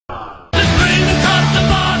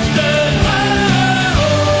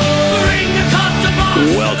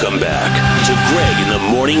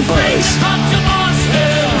Sporting Blaze.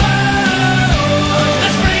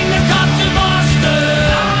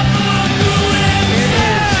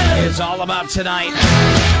 It's all about tonight.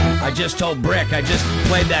 I just told Brick, I just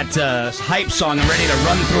played that hype song. I'm ready to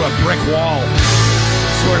run through a brick wall.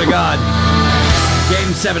 Swear to God.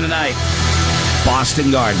 Game 7 tonight.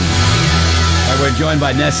 Boston Garden. We're joined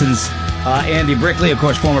by Nesson's Andy Brickley, of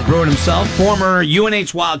course, former Bruin himself, former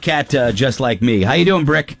UNH Wildcat, just like me. How you doing,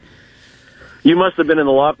 Brick? You must have been in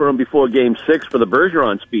the locker room before Game 6 for the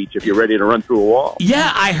Bergeron speech if you're ready to run through a wall.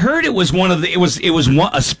 Yeah, I heard it was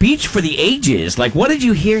a speech for the ages. Like, what did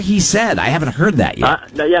you hear he said? I haven't heard that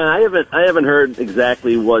yet. I haven't heard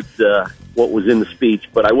exactly what was in the speech,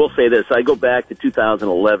 but I will say this. I go back to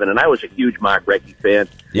 2011, and I was a huge Mark Recchi fan.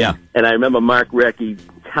 Yeah. And I remember Mark Recchi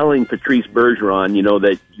telling Patrice Bergeron,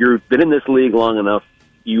 that you've been in this league long enough,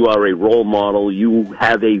 you are a role model, you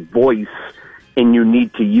have a voice, and you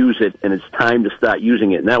need to use it, and it's time to start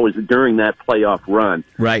using it. And that was during that playoff run.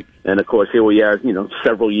 Right. And, of course, here we are,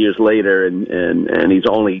 several years later, and he's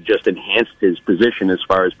only just enhanced his position as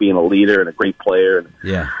far as being a leader and a great player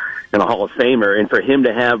and a Hall of Famer. And for him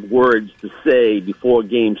to have words to say before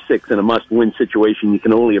Game 6 in a must-win situation, you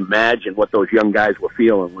can only imagine what those young guys were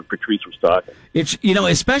feeling when Patrice was talking. It's,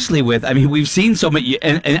 especially with, we've seen so many,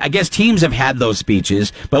 and I guess teams have had those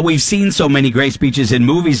speeches, but we've seen so many great speeches in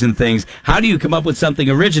movies and things. How do you come up with something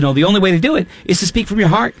original? The only way to do it is to speak from your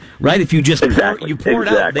heart, right? If you just pour it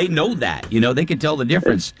out, they know that. They can tell the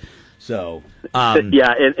difference. So, and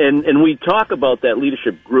we talk about that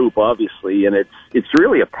leadership group, obviously, and it's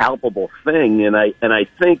really a palpable thing. And I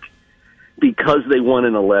think because they won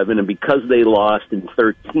in 11 and because they lost in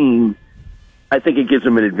 13, I think it gives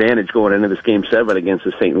them an advantage going into this Game 7 against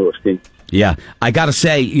the St. Louis team. Yeah, I got to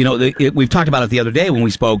say, we've talked about it the other day when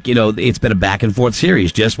we spoke. It's been a back and forth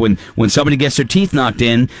series. Just when somebody gets their teeth knocked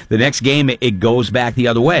in, the next game it goes back the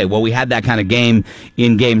other way. Well, we had that kind of game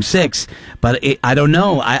in Game 6, but I don't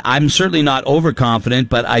know. I'm certainly not overconfident,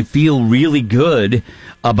 but I feel really good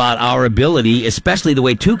about our ability, especially the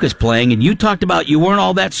way Tuukka's playing. And you talked about you weren't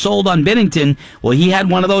all that sold on Binnington. Well, he had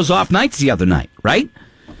one of those off nights the other night, right?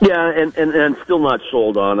 Yeah, and still not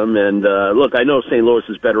sold on them. And look, I know St. Louis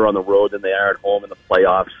is better on the road than they are at home in the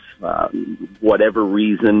playoffs. Whatever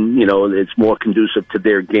reason, it's more conducive to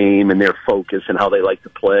their game and their focus and how they like to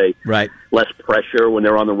play. Right. Less pressure when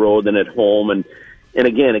they're on the road than at home. And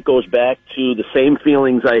again, it goes back to the same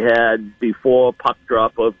feelings I had before puck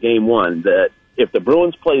drop of Game 1, that if the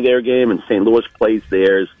Bruins play their game and St. Louis plays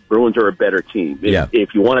theirs, Bruins are a better team.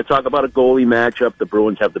 If you want to talk about a goalie matchup, the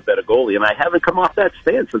Bruins have the better goalie. And I haven't come off that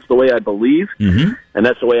stance. That's the way I believe. Mm-hmm. And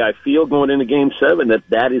that's the way I feel going into Game 7,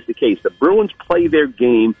 that is the case. The Bruins play their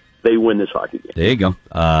game, they win this hockey game. There you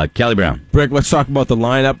go. Kelly Brown. Brick, let's talk about the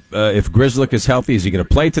lineup. If Grzelcyk is healthy, is he going to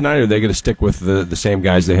play tonight, or are they going to stick with the same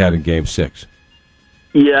guys they had in Game 6?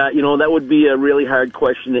 Yeah, that would be a really hard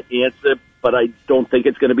question to answer, but I don't think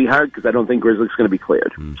it's going to be hard because I don't think Grzelcyk's going to be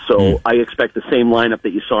cleared. So I expect the same lineup that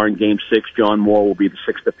you saw in Game 6. John Moore will be the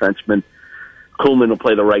sixth defenseman. Kuhlman will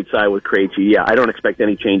play the right side with Krejci. Yeah, I don't expect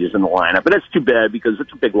any changes in the lineup. But that's too bad because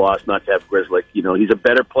it's a big loss not to have Grzelcyk. He's a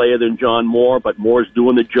better player than John Moore, but Moore's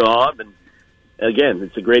doing the job. And again,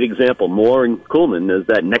 it's a great example. Moore and Kuhlman is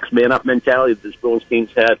that next man up mentality that this Bruins team's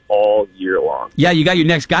had all year long. Yeah, you got your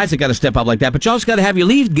next guys that got to step up like that, but you also got to have your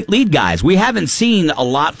lead guys. We haven't seen a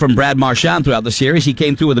lot from Brad Marchand throughout the series. He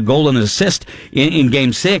came through with a goal and an assist in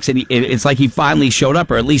Game 6, and it's like he finally showed up,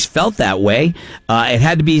 or at least felt that way. It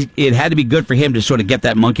had to be good for him to sort of get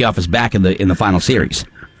that monkey off his back in the final series.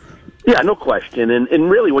 Yeah, no question. And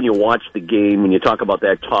really, when you watch the game, when you talk about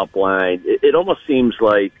that top line, it almost seems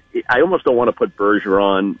like I almost don't want to put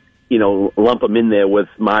Bergeron, lump him in there with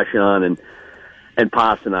Marchand and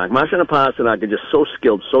Pastrnak. Marchand and Pastrnak are just so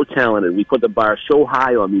skilled, so talented. We put the bar so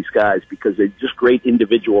high on these guys because they're just great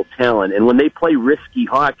individual talent. And when they play risky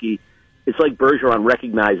hockey, it's like Bergeron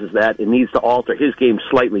recognizes that and needs to alter his game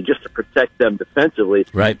slightly just to protect them defensively.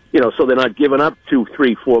 Right. So they're not giving up 2,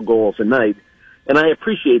 3, 4 goals a night. And I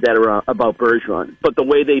appreciate that about Bergeron. But the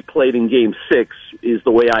way they played in Game 6 is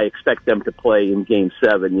the way I expect them to play in Game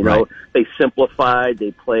 7. Right. They simplified.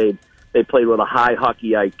 They played with a high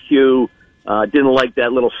hockey IQ. Didn't like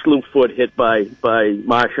that little slew foot hit by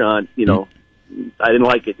Marchand. I didn't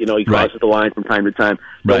like it. He crosses the line from time to time.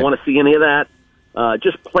 Don't want to see any of that.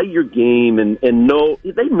 Just play your game and know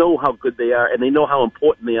they know how good they are and they know how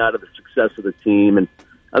important they are to the success of the team. And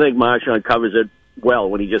I think Marchand covers it well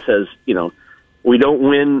when he just says, we don't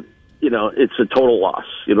win it's a total loss.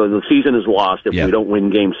 The season is lost if we don't win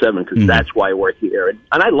Game 7 because that's why we're here. And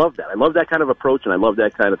I love that. I love that kind of approach, and I love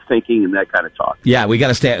that kind of thinking and that kind of talk. Yeah, we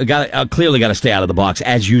clearly got to stay out of the box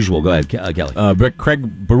as usual. Go ahead, Kelly. But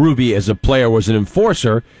Craig Berube, as a player, was an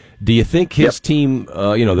enforcer. Do you think his team,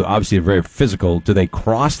 obviously they're very physical, do they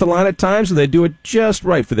cross the line at times, or do they do it just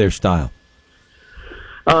right for their style?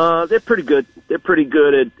 They're pretty good. They're pretty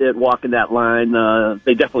good at walking that line.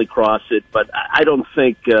 They definitely cross it, but I don't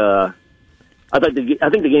think. I think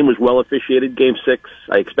the game was well officiated. Game 6.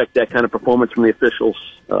 I expect that kind of performance from the officials.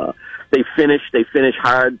 They finish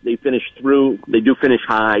hard. They finish through. They do finish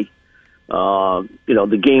high.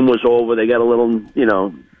 The game was over. They got a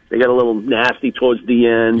little nasty towards the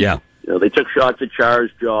end. Yeah. They took shots at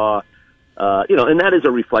Char's jaw. And that is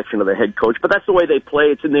a reflection of the head coach. But that's the way they play.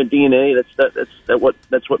 It's in their DNA.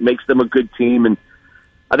 That's what makes them a good team. And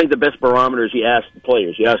I think the best barometer is you ask the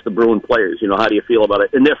players. You ask the Bruin players. How do you feel about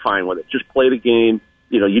it? And they're fine with it. Just play the game.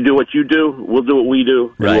 You do what you do, we'll do what we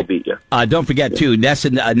do, and we'll beat you. Don't forget, too,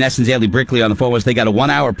 Nesson's Ailey Brickley on the phone was. They got a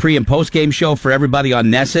 1-hour pre- and post-game show for everybody on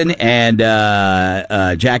Nesson, and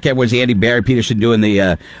Jack Edwards, Andy Barry Peterson doing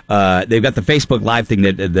the, they've got the Facebook Live thing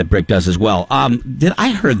that Brick does as well.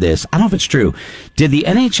 I heard this, I don't know if it's true. Did the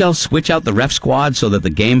NHL switch out the ref squad so that the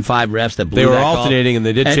Game 5 refs that blew They were that alternating, call, and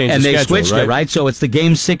they did change and the schedule, they switched right? it, right? So it's the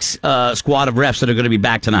Game 6 squad of refs that are going to be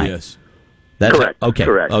back tonight. Yes. That's correct. Okay.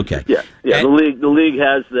 Correct. Okay. Yeah. Yeah. The league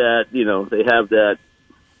has that. They have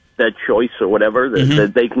that choice or whatever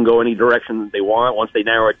that they can go any direction that they want once they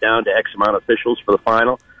narrow it down to X amount of officials for the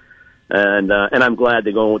final. And I'm glad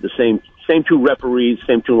they're going with the same two referees,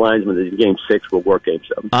 same two linesmen that Game 6 will work Game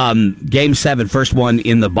 7. Game 7, first one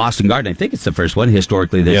in the Boston Garden. I think it's the first one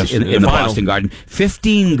historically that's in the Boston Garden.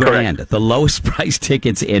 $15,000, correct. The lowest price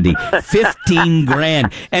tickets, Andy.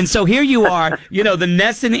 $15,000. And so here you are, the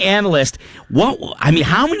Nesson analyst.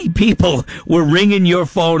 How many people were ringing your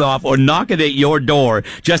phone off or knocking at your door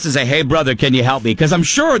just to say, "Hey, brother, can you help me?" Because I'm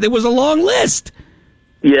sure there was a long list.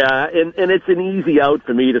 Yeah, and it's an easy out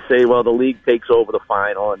for me to say, well, the league takes over the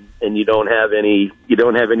final, and you don't have any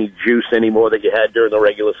juice anymore that you had during the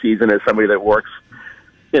regular season as somebody that works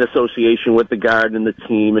in association with the Garden and the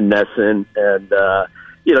team and Nesson, and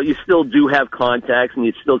you still do have contacts and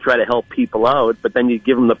you still try to help people out, but then you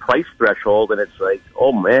give them the price threshold, and it's like,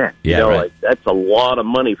 oh man, like that's a lot of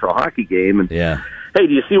money for a hockey game, and yeah. Hey,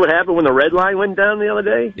 do you see what happened when the red line went down the other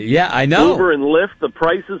day? Yeah, I know. Uber and Lyft, the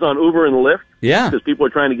prices on Uber and Lyft, because people were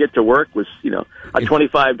trying to get to work, was a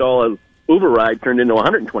 $25 Uber ride turned into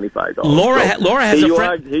 $125. Laura has a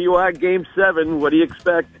friend. Here you are, Game 7. What do you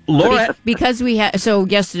expect? Laura, because we had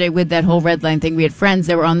yesterday with that whole red line thing, we had friends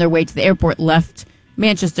that were on their way to the airport, left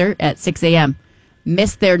Manchester at 6 a.m.,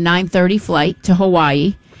 missed their 9:30 flight to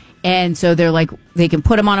Hawaii, and so they're like, they can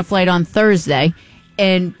put them on a flight on Thursday.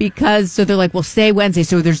 And so they're like, well, stay Wednesday.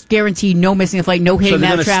 So there's guaranteed no missing a flight, no hitting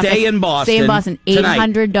out traffic. Stay in Boston.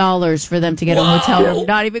 $800 for them to get a hotel room.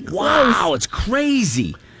 Not even close. Wow, it's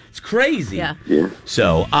crazy. It's crazy. Yeah.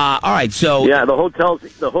 So, all right. So yeah, the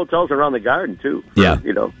hotels around the Garden too. Yeah.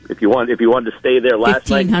 If you wanted to stay there last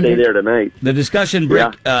night, stay there tonight. The discussion,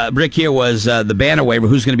 Brick here was the banner waiver.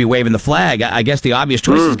 Who's going to be waving the flag? I guess the obvious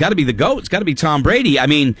choice has got to be the GOAT. It's got to be Tom Brady. I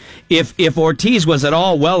mean, if Ortiz was at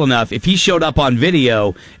all well enough, if he showed up on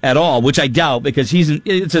video at all, which I doubt because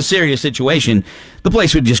it's a serious situation, the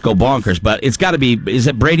place would just go bonkers. But it's got to be. Is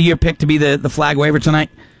it Brady your pick to be the flag waiver tonight?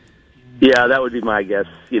 Yeah, that would be my guess.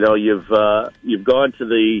 You've gone to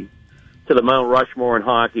the Mount Rushmore in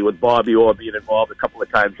hockey with Bobby Orr being involved a couple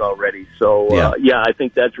of times already. So I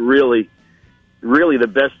think that's really, really the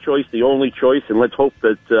best choice, the only choice, and let's hope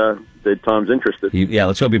that Tom's interested. Yeah,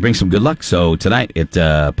 let's hope he brings some good luck. So tonight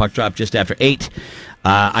puck drop just after 8.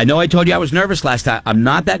 I know I told you I was nervous last time. I'm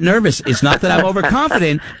not that nervous. It's not that I'm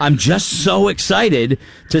overconfident. I'm just so excited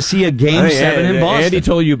to see a Game 7 in Boston. Andy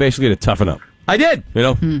told you basically to toughen up. I did.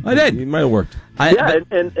 I did. It might have worked. And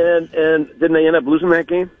didn't they end up losing that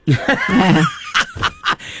game?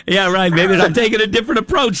 Yeah, right. Maybe I'm taking a different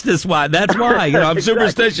approach this one. That's why. I'm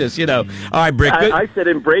superstitious. All right, Brick. I said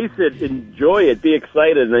embrace it, enjoy it, be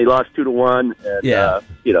excited, and they lost 2-1.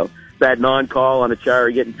 And, that non-call on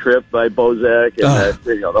Achara getting tripped by Bozak, and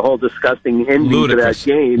the whole disgusting ending to that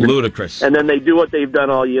game. Ludicrous. And then they do what they've done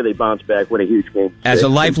all year. They bounce back, win a huge game. As a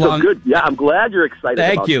lifelong... So good. Yeah, I'm glad you're excited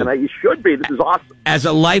about tonight. You should be. This is awesome. As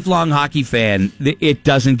a lifelong hockey fan, it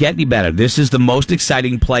doesn't get any better. This is the most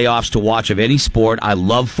exciting playoffs to watch of any sport. I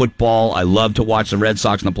love football. I love to watch the Red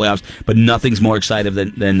Sox in the playoffs, but nothing's more exciting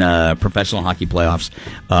than professional hockey playoffs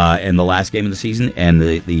in the last game of the season, and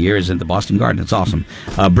the year is at the Boston Garden. It's awesome.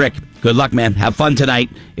 Brick, good luck, man. Have fun tonight.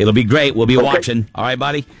 It'll be great. We'll be watching. All right,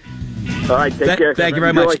 buddy? All right, take care. Thank you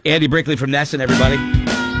very Enjoy. much. Andy Brinkley from Nesson, everybody.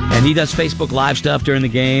 And he does Facebook Live stuff during the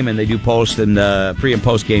game, and they do post and pre- and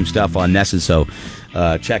post-game stuff on Nesson, so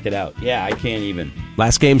check it out. Yeah, I can't even.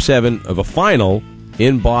 Last Game 7 of a final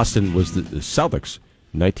in Boston was the Celtics,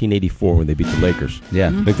 1984, when they beat the Lakers. Yeah.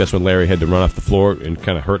 I think that's when Larry had to run off the floor and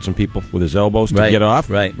kind of hurt some people with his elbows to get off.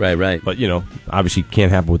 Right. But, obviously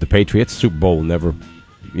can't happen with the Patriots. Super Bowl will never,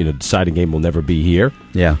 deciding game will never be here.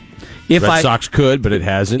 Yeah. Red Sox could, but it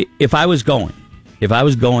hasn't. If I was going to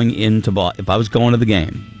the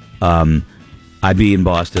game, I'd be in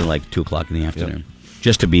Boston like 2:00 in the afternoon,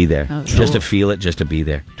 just to be there, just to feel it, just to be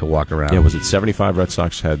there, to walk around. Yeah, was it 75 Red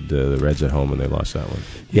Sox had the Reds at home and they lost that one?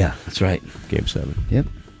 Yeah, that's right. Game 7. Yep,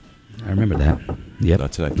 I remember that. Yep,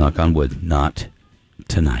 not tonight. Knock on wood, not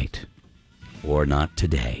tonight, or not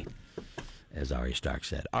today, as Arya Stark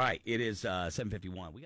said. All right, it is 7:51.